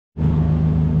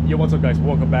Yo, what's up guys,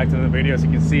 welcome back to another video. As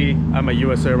you can see, I'm at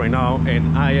USA right now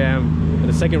and I am in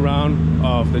the second round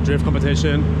of the drift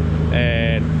competition,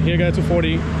 and here at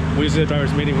 240 we just did a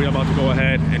driver's meeting. We're about to go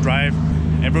ahead and drive.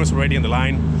 Everyone's already in the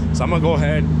line, so I'm gonna go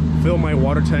ahead, fill my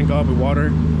water tank up with water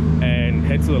and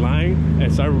head to the line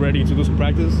and start ready to do some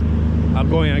practice. I'm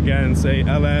going against a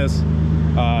LS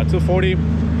 240.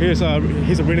 He's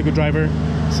a really good driver,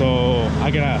 so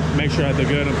I gotta make sure I do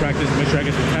good in practice, make sure I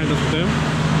get some tandems with him,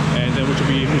 and then we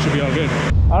should be all good.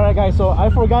 All right guys, so I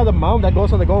forgot the mount that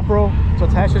goes on the GoPro to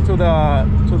attach it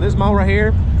to this mount right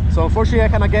here. So unfortunately I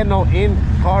cannot get no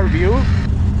in-car view,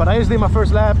 but I just did my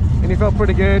first lap and it felt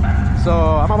pretty good. So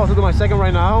I'm about to do my second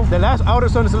right now. The last outer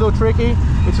zone is a little tricky,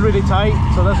 it's really tight,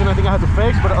 so that's the only thing I have to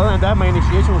fix. But other than that, my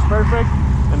initiation was perfect,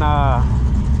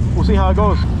 and we'll see how it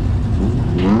goes.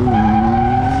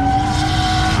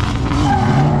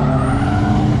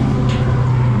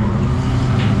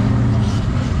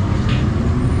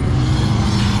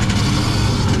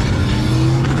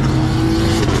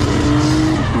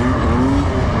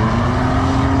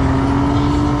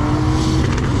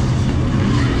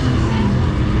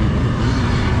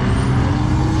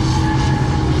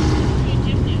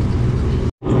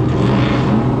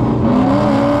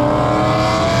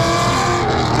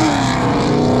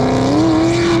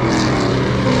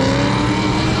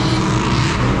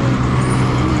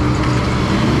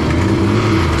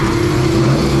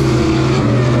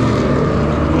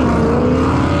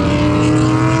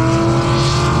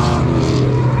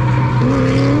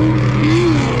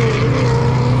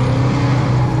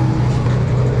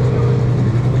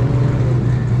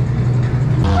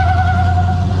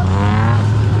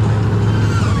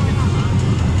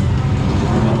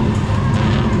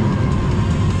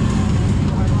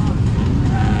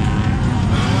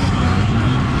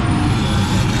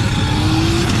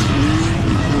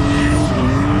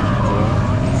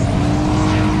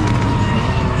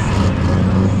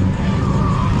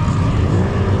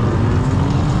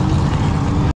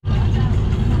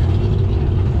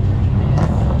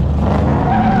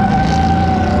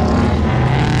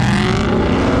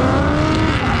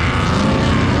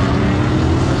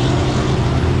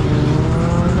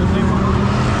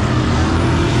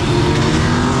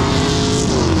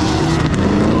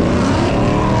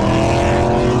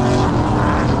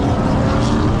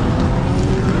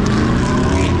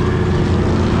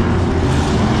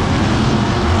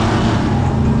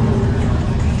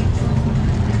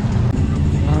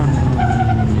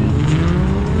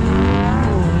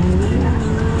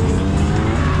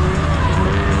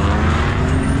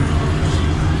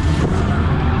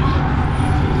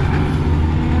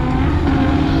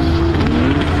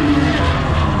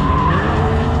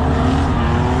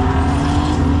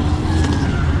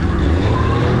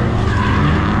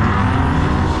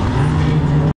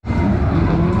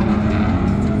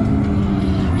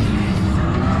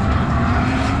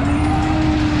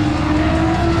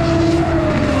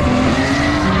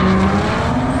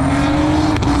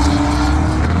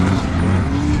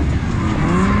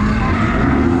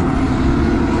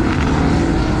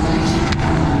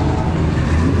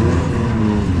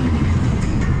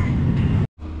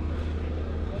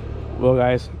 Well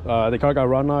guys, the car got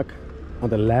run knocked on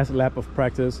the last lap of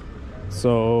practice,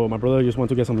 so my brother just wanted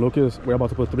to get some Lucas. We're about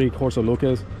to put 3 quarts of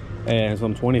Lucas and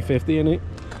some 2050 in it,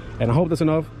 and I hope that's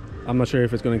enough. I'm not sure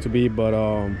if it's going to be, but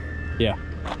yeah,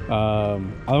 I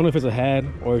don't know if it's a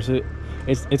head or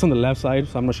it's on the left side,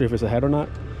 so I'm not sure if it's a head or not.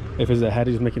 If it's a head,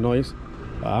 it's making noise.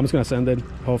 I'm just gonna send it,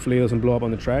 hopefully it doesn't blow up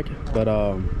on the track. But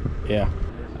yeah,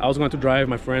 I was going to drive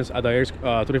my friends at the Air's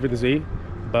 350Z,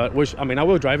 but which, I mean, I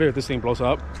will drive it if this thing blows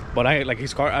up, but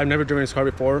his car, I've never driven his car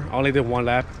before. I only did 1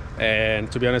 lap, and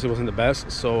to be honest, it wasn't the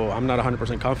best, so I'm not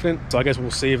 100% confident. So I guess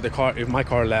we'll see if my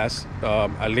car lasts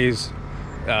at least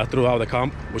throughout the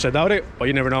comp, which I doubt it, but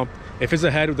you never know. If it's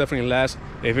a head, it will definitely last.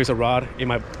 If it's a rod, it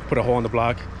might put a hole in the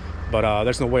block, but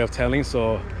there's no way of telling,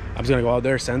 so I'm just gonna go out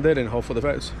there, send it, and hope for the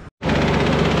best.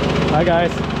 Hi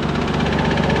guys,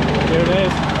 here it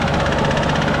is.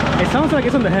 It sounds like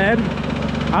it's on the head.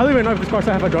 I don't even know if this car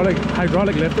still have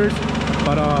hydraulic lifters,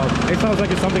 but it sounds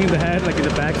like it's something in the head, like in the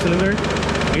back cylinder.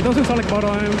 It doesn't sound like bottom.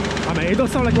 I mean, it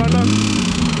does sound like run knock,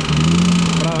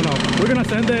 but I don't know. We're gonna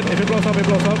send it. If it blows up,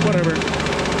 whatever.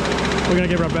 We're gonna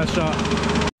give it our best shot.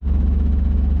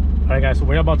 All right guys, so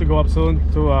we're about to go up soon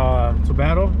to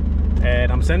battle,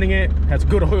 and I'm sending it. Has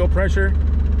good oil pressure.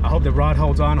 I hope the rod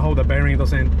holds on. I hope the bearing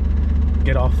doesn't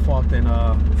get all fucked and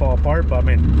fall apart. But I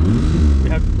mean, we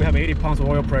have 80 pounds of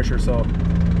oil pressure, so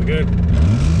we're good.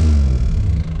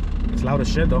 It's loud as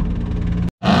shit though.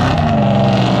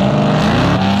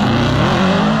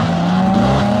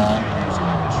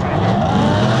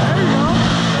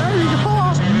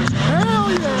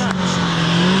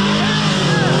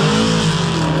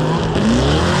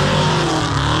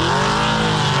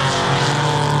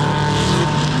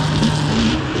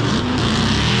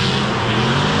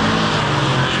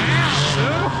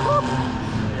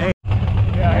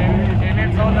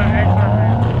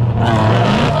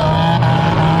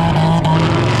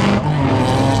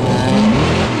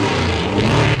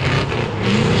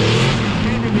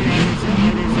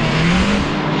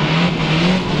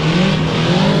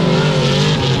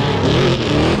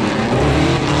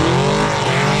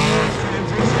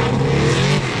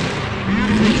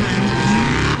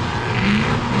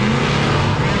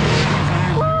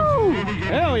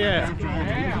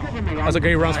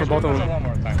 great runs for both of them.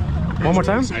 One more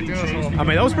time? I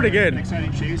mean, that was pretty good. No,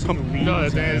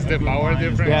 the power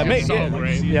difference is so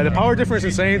great. Yeah, the power difference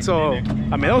is insane. So, I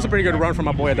mean, that was a pretty good run from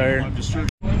my boy there.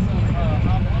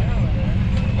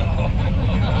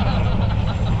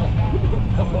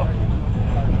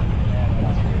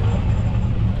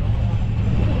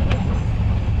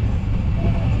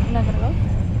 Not gonna go?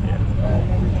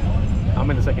 Yeah. I'm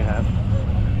in the second half.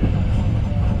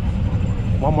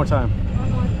 One more time.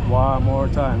 One more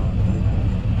time.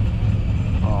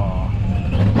 Oh.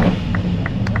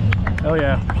 Hell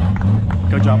yeah.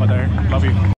 Good job out there. Love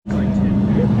you.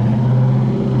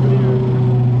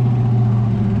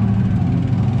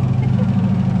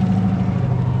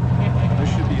 This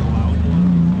should be allowed.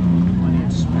 Plenty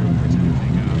of spirits,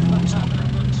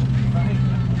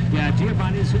 yeah,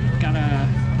 Giovanni's got a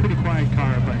pretty quiet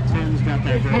car, but Tim's got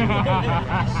that very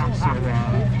so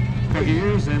plug your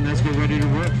ears and let's get ready to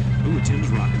work. Ooh, Tim's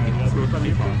rocking the off-road car on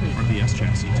the S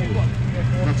chassis too.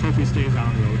 Let's hope he stays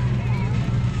on road.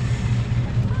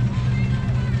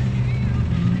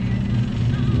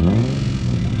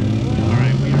 All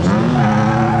right, we are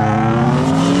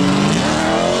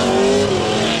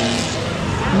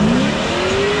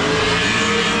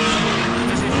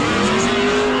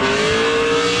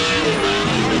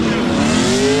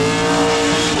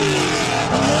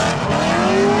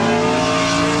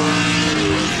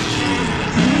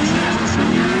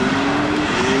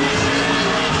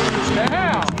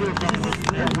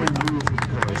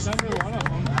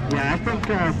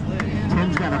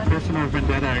Tim's got a personal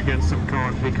vendetta against some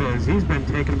cones because he's been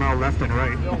taking them out left and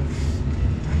right.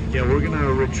 Yeah, we're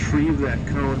gonna retrieve that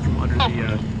cone from under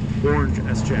the orange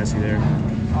S chassis there.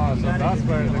 Oh, so that's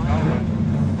where the cone went.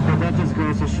 But that just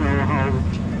goes to show how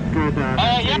good that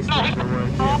chase driver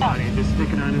was. Giovanni just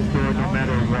sticking on his door no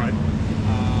matter what.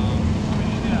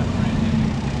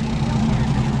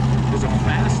 There's a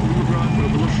fast lead run, but a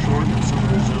little short in some of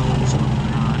the zones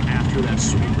after that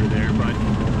sweeper there. But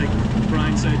like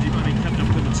Brian said, Giovanni kept up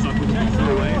with him and stuck with him the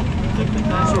whole way.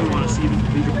 That's what we want to see, even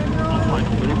leave it offline a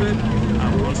little bit.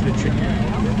 Once the chicken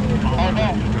all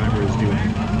the driver is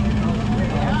doing.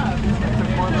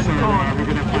 So we're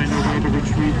going to find a way to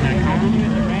retrieve that cone.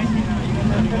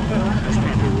 That's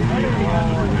probably really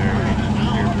over there.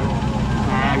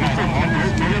 Looks like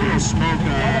there's maybe a little smoke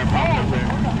popping up there.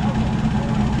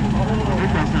 I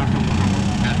think that's not from the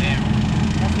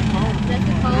cone. That's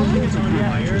the cone? It's a cool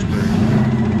nitrous bird.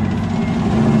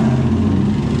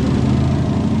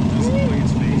 Doesn't look like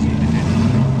it's phasing.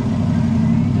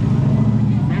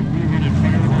 We're running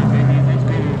fire on, baby. Let's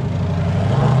go.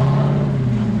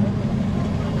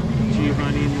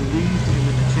 Giovanni in the lead, Tim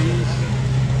in the chase.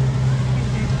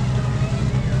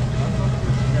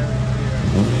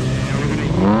 Yeah, we're gonna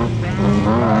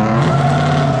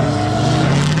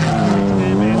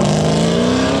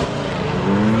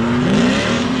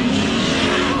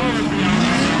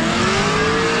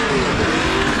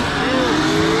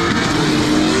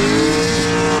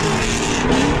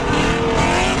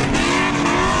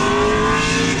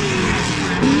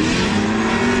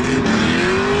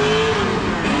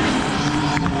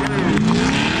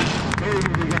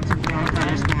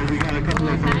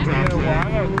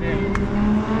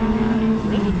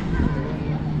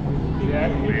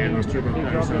man, those turbo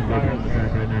cars sound good on the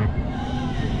track right now.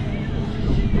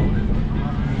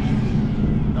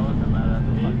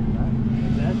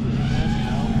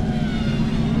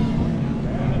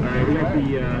 Alright, we got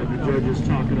the judges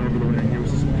talking over the winner. Here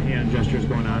was some hand gestures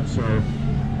going on, so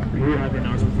we'll have an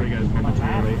announcement for you guys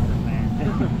momentarily.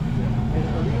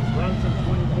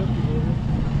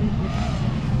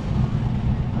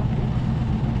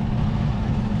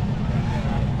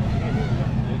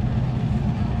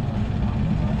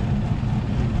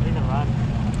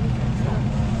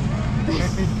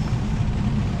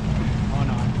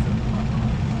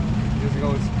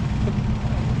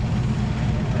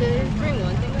 Did they just bring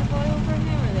one thing of oil for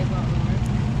him, or they bought more?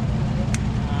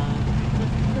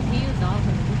 Because he used all of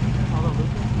them. All of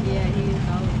Lucas? Yeah, he used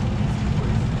all of them.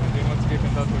 He wants to keep in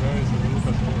touch with her, so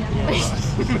Lucas.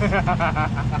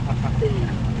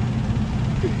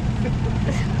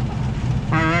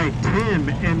 Alright, Tim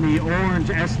in the orange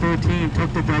S13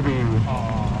 took the W.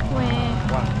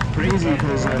 Crazy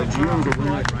because Gio the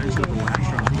winner Brian said the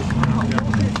last round. He was coming out there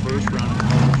with the first round of the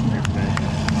competition here today.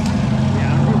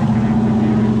 Yeah, I'm really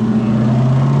good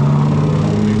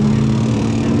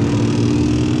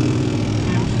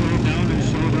Tim slowed down and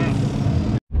showed up.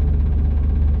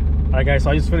 Alright guys, so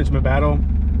I just finished my battle.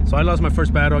 So I lost my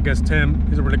first battle against Tim.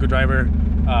 He's a really good driver.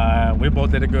 We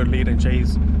both did a good lead and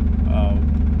chase.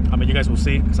 I mean, you guys will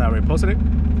see because I already posted it.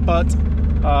 But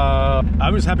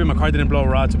I'm just happy my car didn't blow a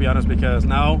rod, to be honest, because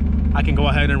now I can go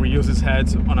ahead and reuse these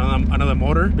heads on another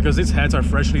motor, because these heads are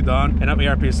freshly done and have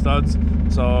ARP studs.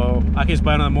 So I can just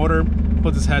buy another motor,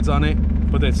 put these heads on it,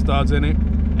 put the studs in it,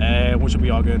 and we should be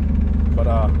all good. But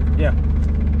yeah,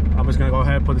 I'm just gonna go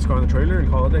ahead, put this car on the trailer and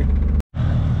call it a day.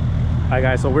 Alright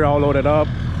guys, so we're all loaded up,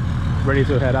 ready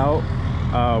to head out.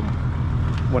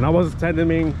 When I was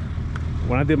tandeming,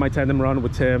 when I did my tandem run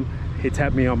with Tim, he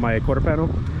tapped me on my quarter panel.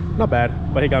 Not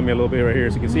bad, but he got me a little bit right here.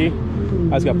 As you can see,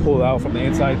 I just got pulled out from the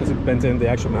inside because it bent in the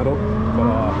actual metal. But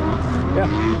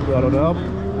yeah, we all loaded up.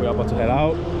 We're about to head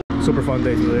out. Super fun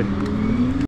day today.